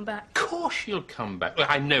never come back. Of course she'll come back. Look,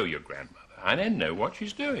 I know your grandmother. I know what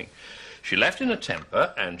she's doing. She left in a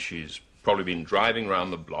temper and she's probably been driving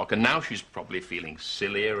round the block and now she's probably feeling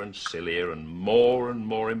sillier and sillier and more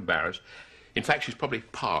embarrassed. In fact, she's probably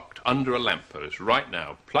parked under a lamppost right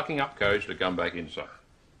now, plucking up courage to come back inside.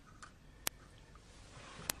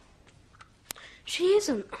 She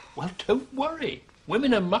isn't. Well, don't worry.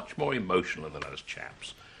 Women are much more emotional than us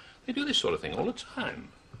chaps. They do this sort of thing all the time.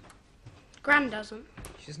 Gran doesn't.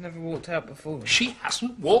 She's never walked out before. She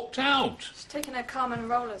hasn't walked out. She's taken her Carmen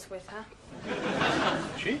rollers with her.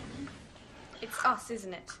 She? It's us,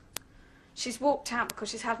 isn't it? She's walked out because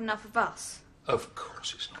she's had enough of us. Of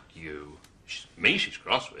course it's not you. It's me she's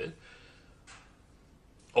cross with.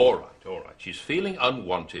 All right. She's feeling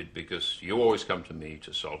unwanted because you always come to me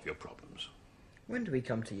to solve your problems. When do we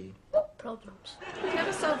come to you? What problems? You've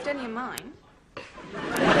never solved any of mine.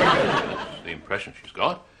 That's the impression she's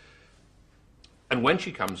got. And when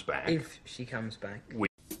she comes back... If she comes back.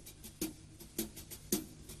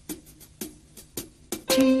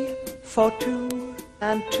 Tea for two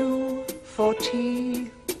and two for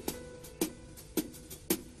tea.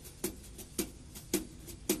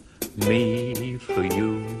 Me for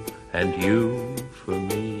you and you for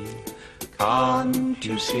me. Can't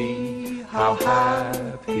you see how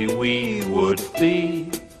happy we would be?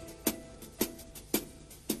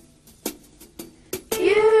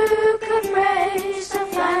 You could raise a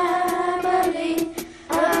family,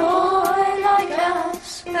 a boy like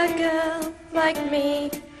us, A girl like me.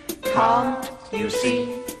 Can't you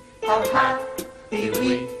see how happy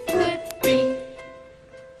we could be?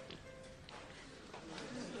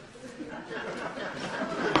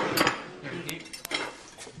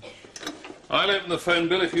 I'll open the phone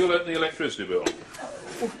bill if you'll open the electricity bill.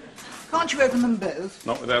 Can't you open them both?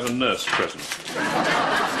 Not without a nurse present.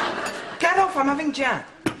 Get off, I'm having jam.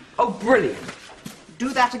 Oh, brilliant. Do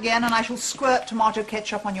that again and I shall squirt tomato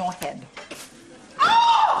ketchup on your head.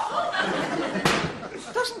 Oh!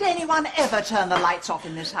 Doesn't anyone ever turn the lights off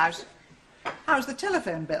in this house? How's the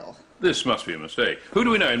telephone bill? This must be a mistake. Who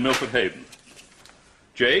do we know in Milford Haven?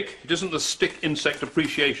 Jake? It isn't the Stick Insect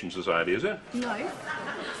Appreciation Society, is it? No.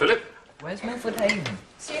 Philip? Where's Milford Haven?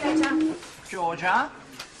 See you later. Georgia?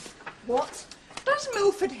 What? Does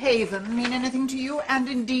Milford Haven mean anything to you, and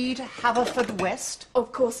indeed Haverfordwest?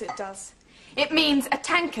 Of course it does. It means a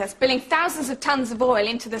tanker spilling thousands of tons of oil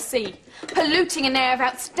into the sea, polluting an air of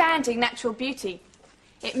outstanding natural beauty.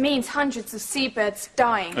 It means hundreds of seabirds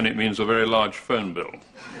dying. And it means a very large phone bill.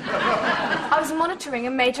 I was monitoring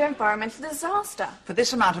a major environmental disaster. For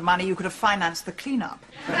this amount of money, you could have financed the clean-up.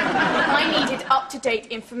 I needed up-to-date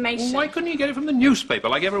information. Well, why couldn't you get it from the newspaper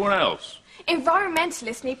like everyone else?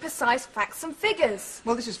 Environmentalists need precise facts and figures.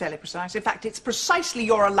 Well, this is fairly precise. In fact, it's precisely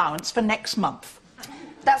your allowance for next month.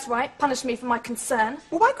 That's right. Punish me for my concern.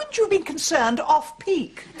 Well, why couldn't you have been concerned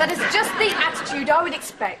off-peak? That is just the attitude I would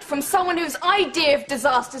expect from someone whose idea of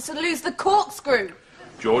disaster is to lose the corkscrew.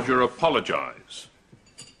 Georgia, apologise.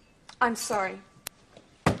 I'm sorry.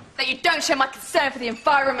 That you don't share my concern for the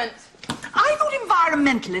environment. I thought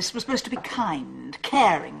environmentalists were supposed to be kind,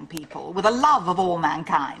 caring people with a love of all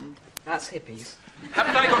mankind. That's hippies.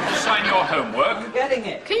 Haven't I got to sign your homework? I'm getting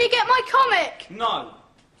it. Can you get my comic? No.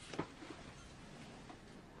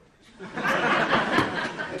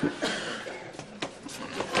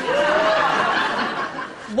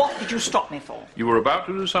 What did you stop me for? You were about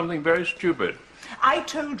to do something very stupid. I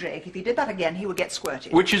told Jake if he did that again, he would get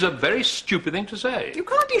squirted. Which is a very stupid thing to say. You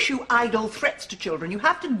can't issue idle threats to children. You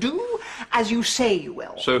have to do as you say you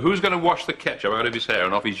will. So who's going to wash the ketchup out of his hair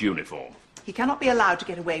and off his uniform? He cannot be allowed to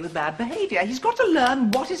get away with bad behaviour. He's got to learn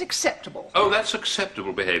what is acceptable. Oh, that's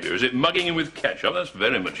acceptable behaviour. Is it mugging him with ketchup? That's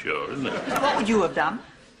very mature, isn't it? What would you have done?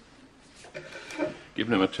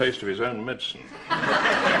 Given him a taste of his own medicine.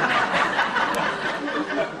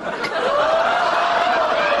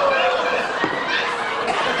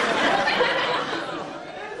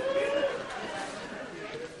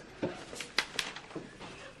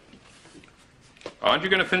 Aren't you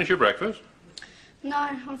going to finish your breakfast? No,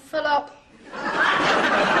 I'm full up.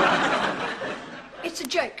 It's a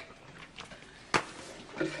joke.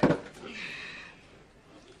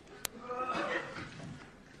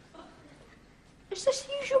 Is this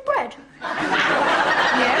the usual bread?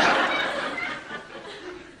 Yes?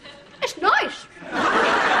 It's nice.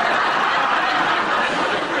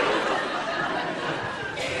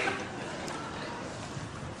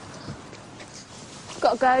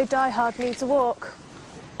 Gotta go, Die Hard needs a walk.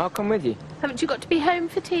 I'll come with you. Haven't you got to be home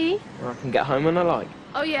for tea? I can get home when I like.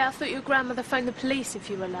 Oh yeah, I thought your grandmother phoned the police if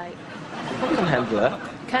you were late. I can handle that.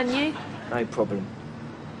 Can you? No problem.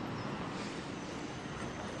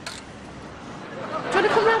 Do you want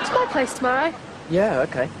to come round to my place tomorrow? Yeah,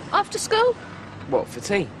 okay. After school? What, for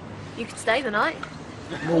tea? You could stay the night.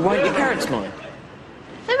 Well, won't your parents mind?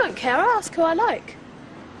 They won't care, I'll ask who I like.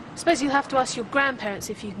 Suppose you'll have to ask your grandparents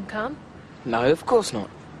if you can come. No, of course not.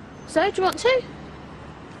 So, do you want to?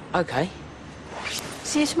 Okay.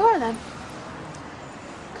 See you tomorrow then.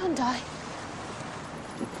 Go on, Di.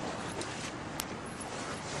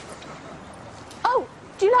 Oh,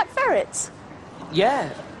 do you like ferrets?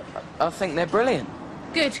 Yeah, I think they're brilliant.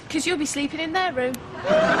 Good, because you'll be sleeping in their room.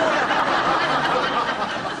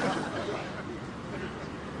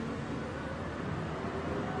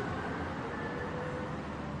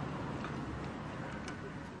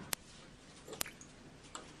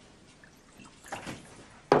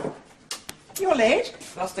 You're late.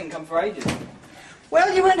 Bus didn't come for ages.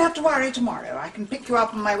 Well, you won't have to worry tomorrow. I can pick you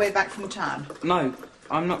up on my way back from town. No,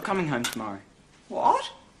 I'm not coming home tomorrow.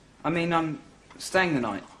 What? I mean, I'm staying the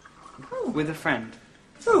night. Oh. With a friend.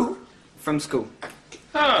 Who? From school.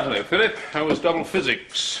 Ah, hello, Philip. How was double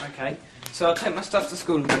physics? Okay. So I'll take my stuff to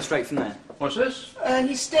school and go straight from there. What's this?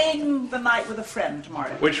 He's staying the night with a friend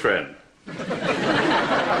tomorrow. Which friend?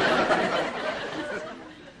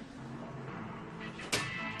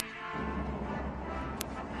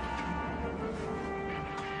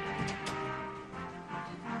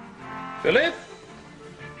 Philip?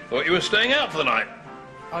 Thought you were staying out for the night.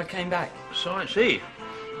 I came back. So I see.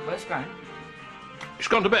 Where's Gran? She's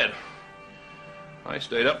gone to bed. I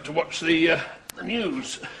stayed up to watch the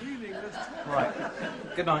news. Right.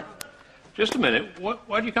 Good night. Just a minute.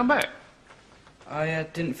 Why'd you come back? I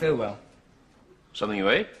didn't feel well. Something you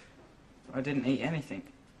ate? I didn't eat anything.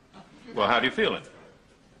 Well, how do you feel it?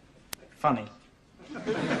 Funny.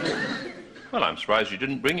 Well, I'm surprised you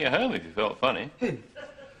didn't bring you home if you felt funny. Who?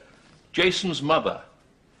 Jason's mother.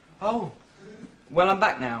 Oh. Well, I'm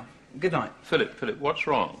back now. Good night. Philip, what's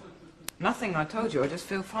wrong? Nothing, I told you. I just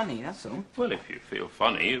feel funny, that's all. Well, if you feel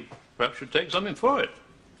funny, you perhaps should take something for it.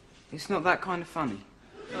 It's not that kind of funny.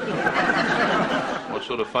 What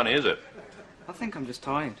sort of funny is it? I think I'm just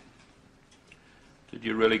tired. Did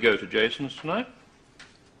you really go to Jason's tonight?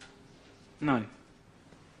 No.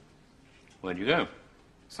 Where'd you go?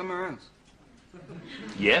 Somewhere else.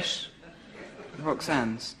 Yes?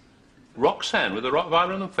 Roxanne's. Roxanne with the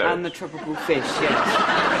Rottweiler and the ferrets? And the tropical fish, yes.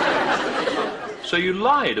 So you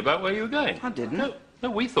lied about where you were going? I didn't. No,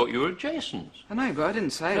 we thought you were at Jason's. I know, but I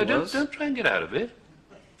didn't say it was. Don't try and get out of it.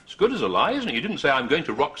 It's good as a lie, isn't it? You didn't say, I'm going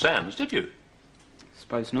to Roxanne's, did you?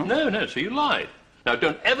 Suppose not. No, so you lied. Now,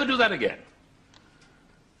 don't ever do that again.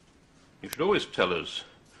 You should always tell us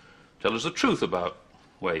the truth about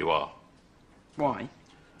where you are. Why?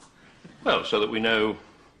 Well, so that we know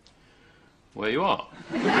where you are.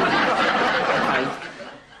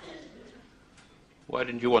 Why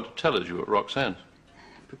didn't you want to tell us you were at Roxanne's?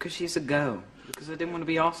 Because she's a girl. Because I didn't want to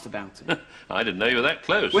be asked about it. I didn't know you were that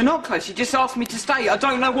close. We're not close. You just asked me to stay. I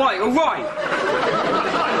don't know why. All right.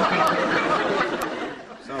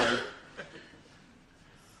 Sorry.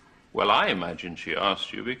 Well, I imagine she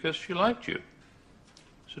asked you because she liked you.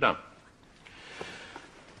 Sit down.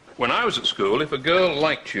 When I was at school, if a girl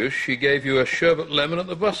liked you, she gave you a sherbet lemon at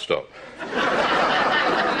the bus stop.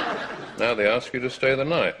 Now they ask you to stay the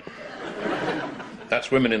night. That's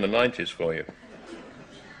women in the 90s for you.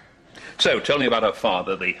 So, tell me about her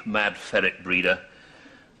father, the mad ferret breeder.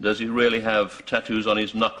 Does he really have tattoos on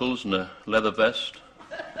his knuckles and a leather vest?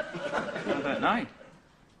 I don't know.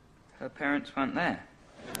 Her parents weren't there.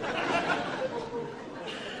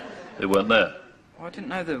 They weren't there. Well, I didn't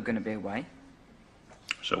know they were going to be away.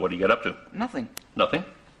 So what do you get up to? Nothing. Nothing?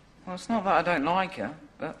 Well, it's not that I don't like her,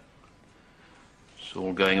 but... It's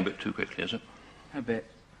all going a bit too quickly, is it? A bit.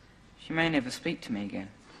 She may never speak to me again.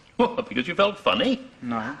 What, because you felt funny?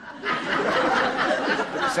 No.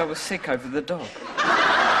 Because I was sick over the dog.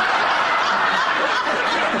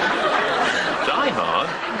 Die hard?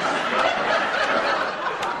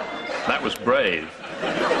 That was brave.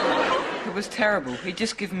 It was terrible. He'd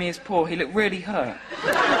just given me his paw. He looked really hurt.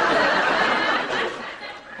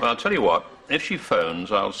 Well, I'll tell you what. If she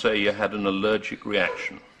phones, I'll say you had an allergic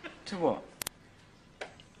reaction. To what?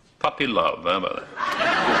 Puppy love, how about that?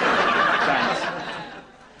 Thanks.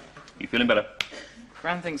 You feeling better?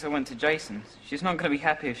 Gran thinks I went to Jason's. She's not going to be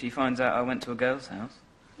happy if she finds out I went to a girl's house.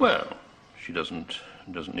 Well, she doesn't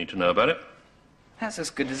need to know about it. That's as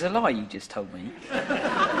good as a lie you just told me.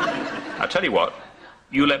 I'll tell you what.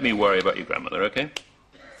 You let me worry about your grandmother, okay?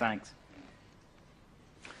 Thanks.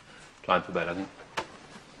 Time for bed, I think.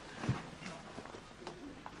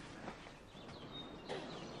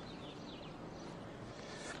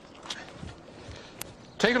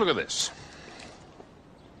 Take a look at this.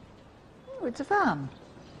 Oh, it's a van.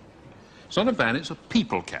 It's not a van, it's a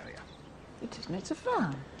people carrier. It isn't, it's a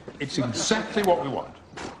van. It's exactly what we want.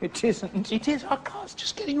 It isn't. It is. Our car's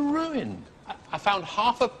just getting ruined. I found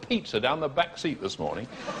half a pizza down the back seat this morning.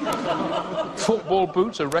 Football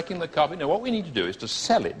boots are wrecking the carpet. Now, what we need to do is to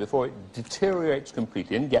sell it before it deteriorates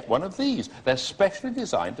completely and get one of these. They're specially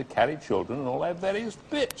designed to carry children and all their various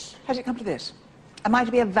bits. How's it come to this? Am I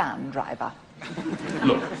to be a van driver?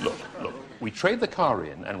 Look. We trade the car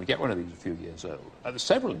in and we get one of these a few years old. There's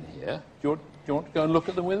several in here. Do you want to go and look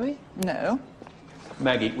at them with me? No.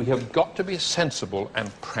 Maggie, we have got to be sensible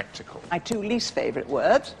and practical. My two least favourite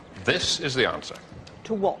words. This is the answer.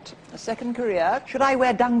 To what? A second career? Should I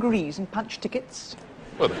wear dungarees and punch tickets?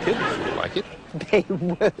 Well, the kids will like it. They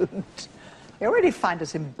won't. They already find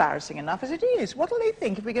us embarrassing enough as it is. What'll they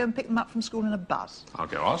think if we go and pick them up from school in a bus? I'll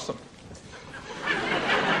go ask them.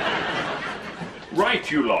 Right,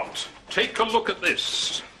 you lot. Take a look at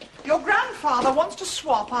this. Your grandfather wants to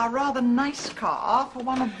swap our rather nice car for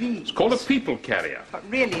one of these. It's called a people carrier. But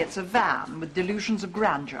really, it's a van with delusions of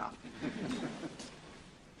grandeur.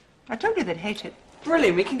 I told you they'd hate it.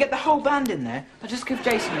 Brilliant, we can get the whole band in there. I'll just give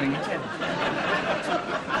Jason a ring and tell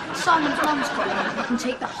him. Simon's mum's got one. We can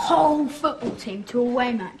take the whole football team to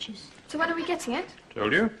away matches. So when are we getting it?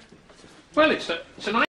 Told you. Well, it's a nice...